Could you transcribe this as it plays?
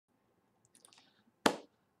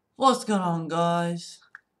What's going on, guys?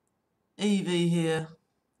 Evie here,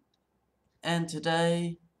 and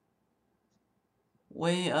today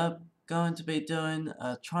we are going to be doing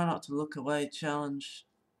a try not to look away challenge,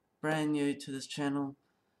 brand new to this channel.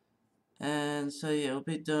 And so yeah, we'll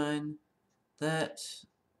be doing that,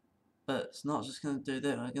 but it's not just going to do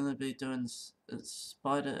that, we're going to be doing its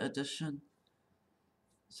spider edition.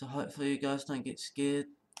 So hopefully you guys don't get scared.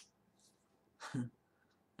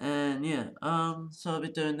 And yeah, so I'll be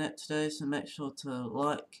doing that today, so make sure to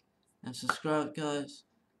like and subscribe, guys.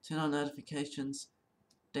 Turn on notifications,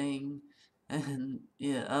 ding. And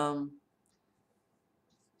yeah,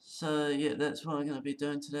 so yeah, that's what I'm gonna be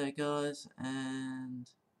doing today, guys. And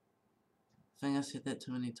I think I said that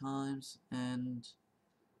too many times. And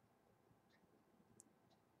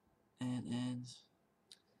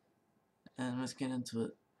let's get into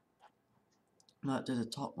it. Might do the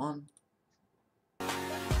top one.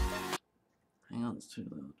 Hang on, it's too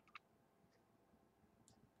loud.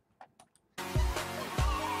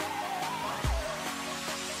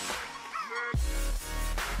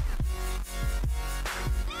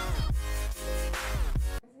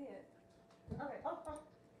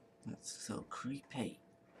 That's so creepy.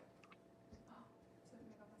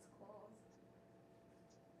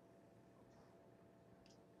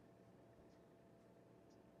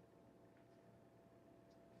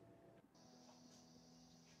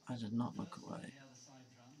 I did not look away.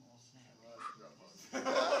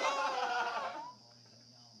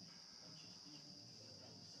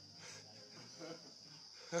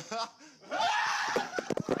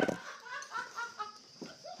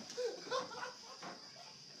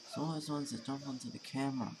 It's all those ones that jump onto the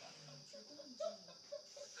camera.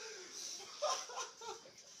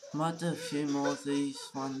 Might do a few more of these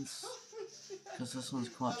ones, because this one's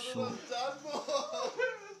quite short.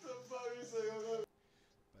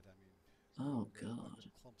 Oh god.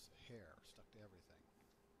 Clumps of hair stuck to everything.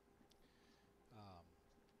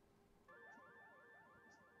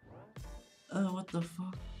 Oh, what the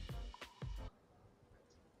fuck?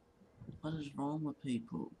 What is wrong with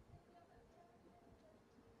people?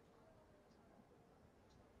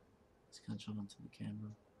 Let's control onto the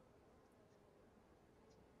camera.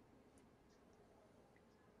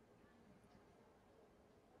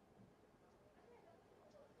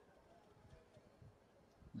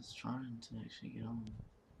 Let's try to actually get on.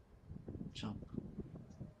 Jump.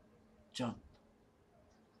 Jump.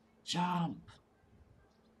 Jump!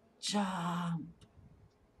 Jump!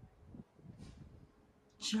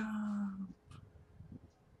 Jump!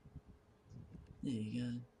 There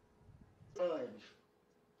you go.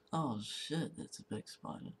 Oh shit, that's a big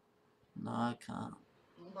spider. No, I can't.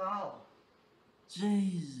 No.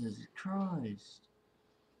 Jesus Christ.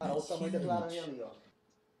 That's huge.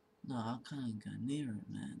 No, I can't go near it,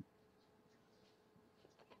 man.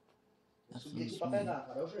 If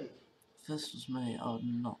this was me, I would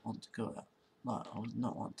not want to go out. Like, I would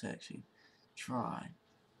not want to actually try.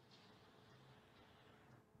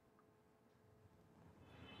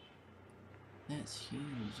 That's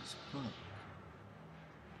huge as fuck.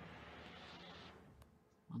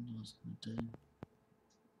 Wonder what it's gonna do.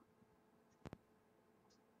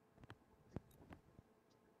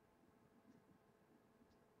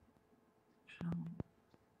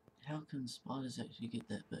 How can spiders actually get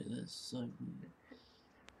that big? That's so weird.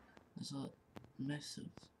 It's like massive.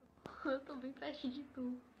 Eu tô bem pertinho de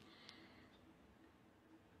tu.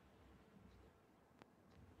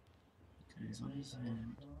 Okay, he's on his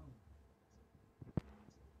hand.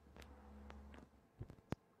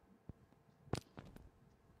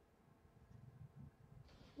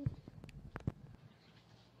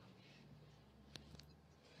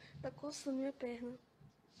 Tá coçando minha perna.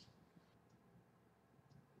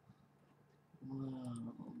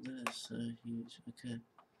 Wow, that is so huge. Okay.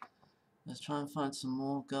 Let's try and find some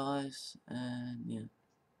more, guys. And yeah.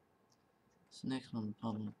 So next one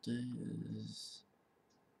I'll probably do is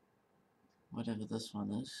whatever this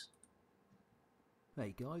one is.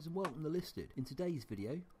 Hey guys, and welcome to Listed. In today's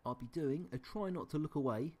video, I'll be doing a try not to look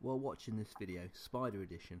away while watching this video, Spider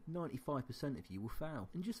Edition. 95% of you will fail.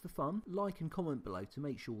 And just for fun, like and comment below to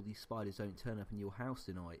make sure these spiders don't turn up in your house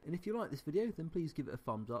tonight. And if you like this video, then please give it a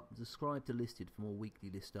thumbs up and subscribe to Listed for more weekly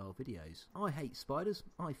list style videos. I hate spiders.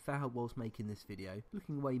 I failed whilst making this video,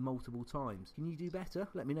 looking away multiple times. Can you do better?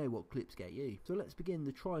 Let me know what clips get you. So let's begin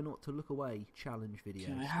the try not to look away challenge video.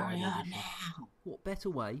 Can we hurry up now? What better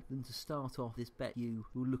way than to start off this bet you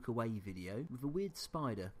will look away video with a weird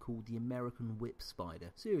spider called the American whip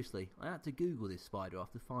spider. Seriously, I had to Google this spider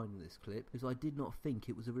after finding this clip because I did not think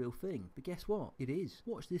it was a real thing. But guess what? It is.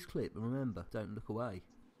 Watch this clip and remember, don't look away.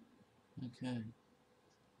 Okay.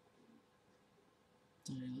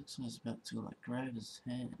 Dude, he looks like he's about to like grab his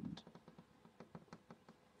hand.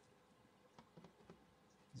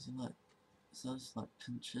 Is he like, is those like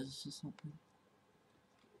pinches or something?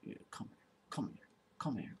 Yeah, come here, come here,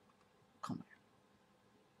 come here, come here.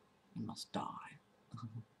 You must die.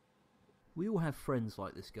 We all have friends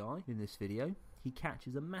like this guy in this video. He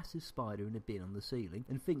catches a massive spider in a bin on the ceiling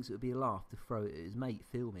and thinks it would be a laugh to throw it at his mate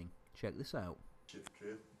filming. Check this out. Trev,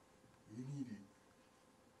 you need it.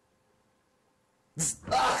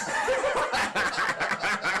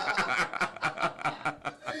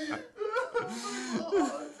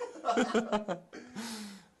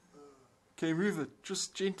 Okay, move it.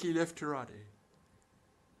 Just gently left to right. Eh?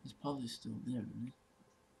 He's probably still there, isn't he?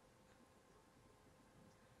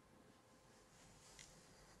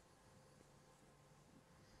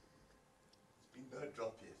 There's been no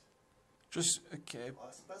drop yet. Just, okay,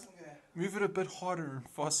 I suppose I'm gonna... move it a bit harder and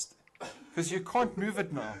faster. Because you can't move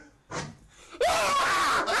it now.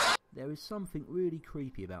 There is something really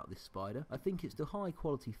creepy about this spider. I think it's the high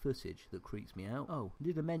quality footage that creeps me out. Oh,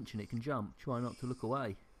 did I mention it can jump? Try not to look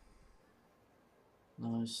away.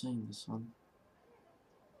 No, I've seen this one.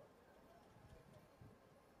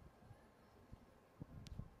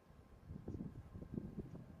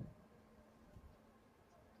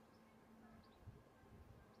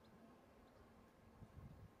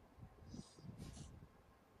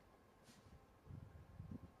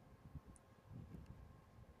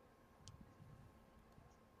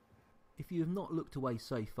 If you have not looked away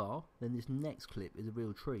so far, then this next clip is a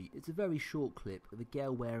real treat. It's a very short clip of a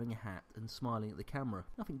girl wearing a hat and smiling at the camera.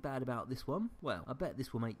 Nothing bad about this one. Well, I bet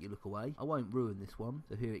this will make you look away. I won't ruin this one,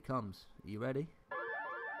 so here it comes. Are you ready?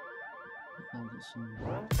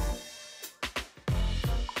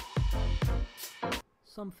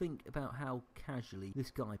 Something about how casually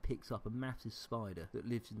this guy picks up a massive spider that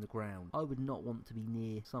lives in the ground. I would not want to be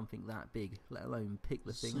near something that big, let alone pick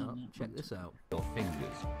the thing up. Check this out. Your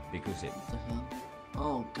fingers, because it... What the hell?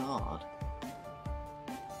 Oh god.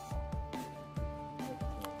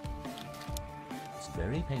 It's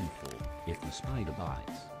very painful if the spider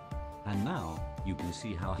bites. And now you can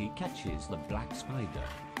see how he catches the black spider.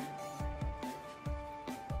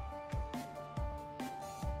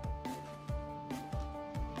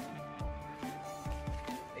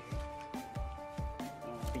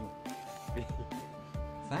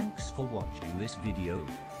 Thanks for watching this video.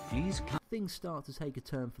 Please Things start to take a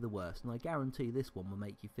turn for the worse, and I guarantee this one will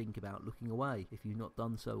make you think about looking away if you've not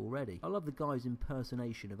done so already. I love the guy's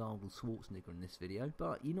impersonation of Arnold Schwarzenegger in this video,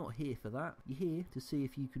 but you're not here for that. You're here to see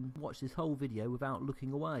if you can watch this whole video without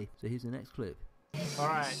looking away. So here's the next clip.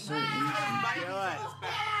 Alright. Kill it.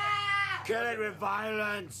 Kill it with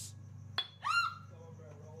violence.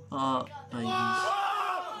 Oh, babies.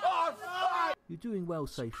 You're doing well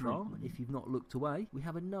so far. If you've not looked away, we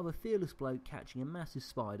have another fearless bloke catching a massive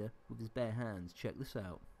spider with his bare hands. Check this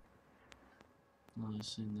out. Oh, I've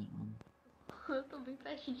seen that one. Eu tô bem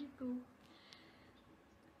pertinho de tu.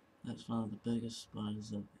 That's one of the biggest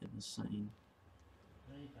spiders I've ever seen.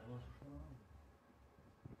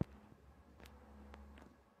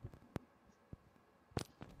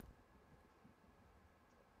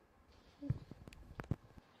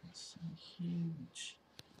 It's so huge.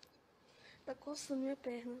 Tá coçando minha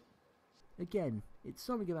perna. Again, it's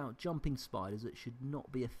something about jumping spiders that should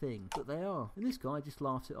not be a thing, but they are. And this guy just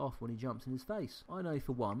laughs it off when he jumps in his face. I know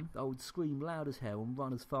for one, I would scream loud as hell and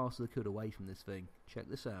run as fast as I could away from this thing. Check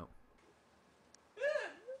this out.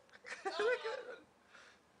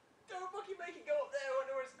 Don't fucking make it go up there. I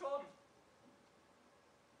wonder where it's gone.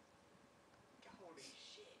 Holy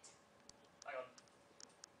shit. Hang on.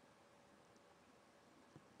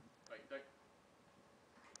 Wait, don't.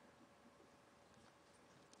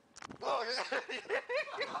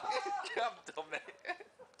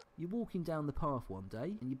 You're walking down the path one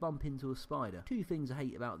day and you bump into a spider. Two things I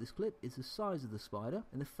hate about this clip is the size of the spider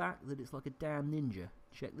and the fact that it's like a damn ninja.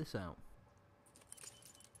 Check this out.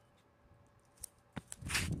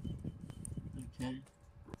 Okay.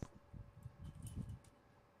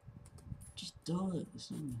 Just do it,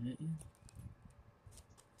 it's not gonna hurt you.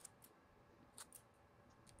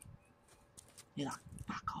 You're like,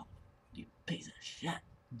 fuck off, you piece of shit.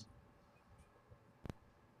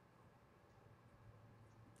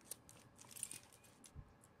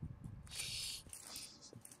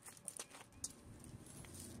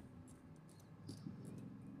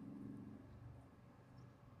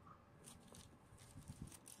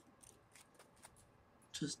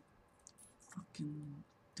 Just fucking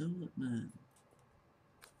do it, man.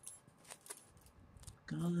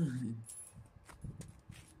 Go.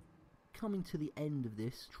 coming to the end of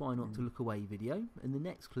this try not to look away video, and the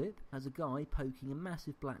next clip has a guy poking a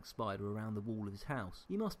massive black spider around the wall of his house.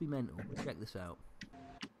 He must be mental. Check this out.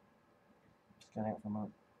 Get out from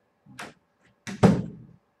up.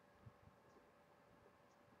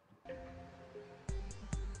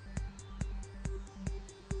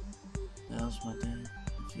 That was my dad.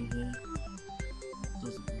 If you hear,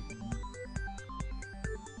 doesn't make me know.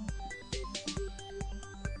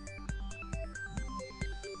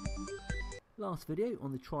 Last video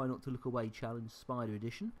on the Try Not to Look Away Challenge Spider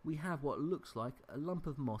Edition, we have what looks like a lump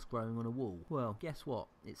of moss growing on a wall. Well, guess what?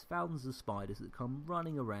 It's thousands of spiders that come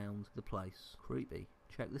running around the place. Creepy.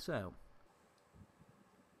 Check this out.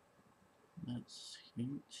 That's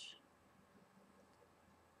huge.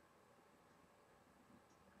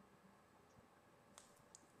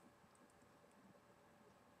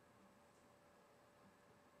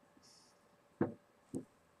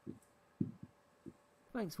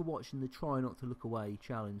 Thanks for watching the Try Not to Look Away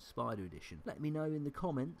Challenge Spider Edition. Let me know in the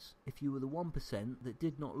comments if you were the 1% that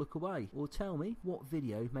did not look away, or tell me what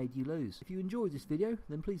video made you lose. If you enjoyed this video,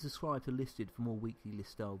 then please subscribe to Listed for more weekly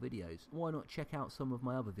list style videos. Why not check out some of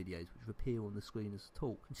my other videos which appear on the screen as a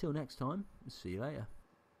talk. Until next time, see you later.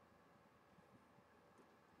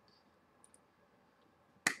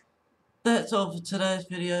 That's all for today's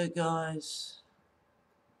video, guys.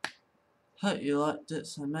 Hope you liked it,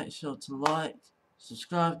 so make sure to like,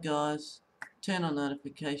 subscribe, guys, turn on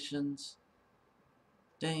notifications,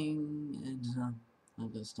 ding, and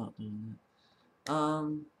I'm gonna start doing that.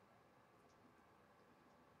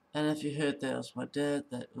 And if you heard that was my dad,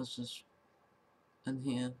 that was just in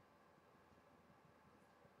here.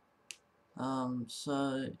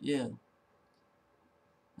 So yeah,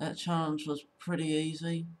 that challenge was pretty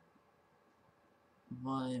easy.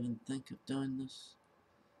 Why even think of doing this?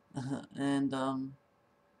 And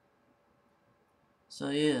so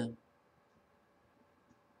yeah,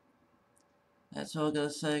 that's all I gotta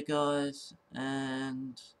say, guys,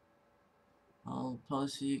 and I'll probably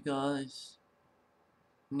see you guys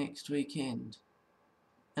next weekend.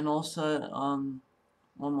 And also,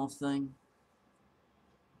 one more thing.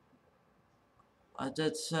 I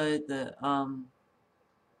did say that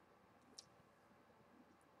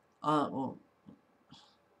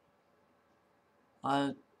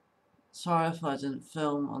sorry if I didn't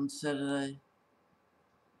film on Saturday.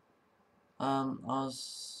 I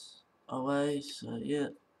was away, so yeah.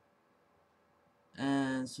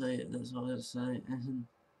 And so yeah, that's all I gotta say. And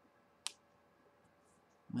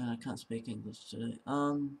man, I can't speak English today.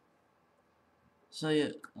 So yeah,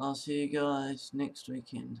 I'll see you guys next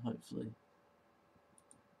weekend, hopefully.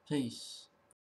 Peace.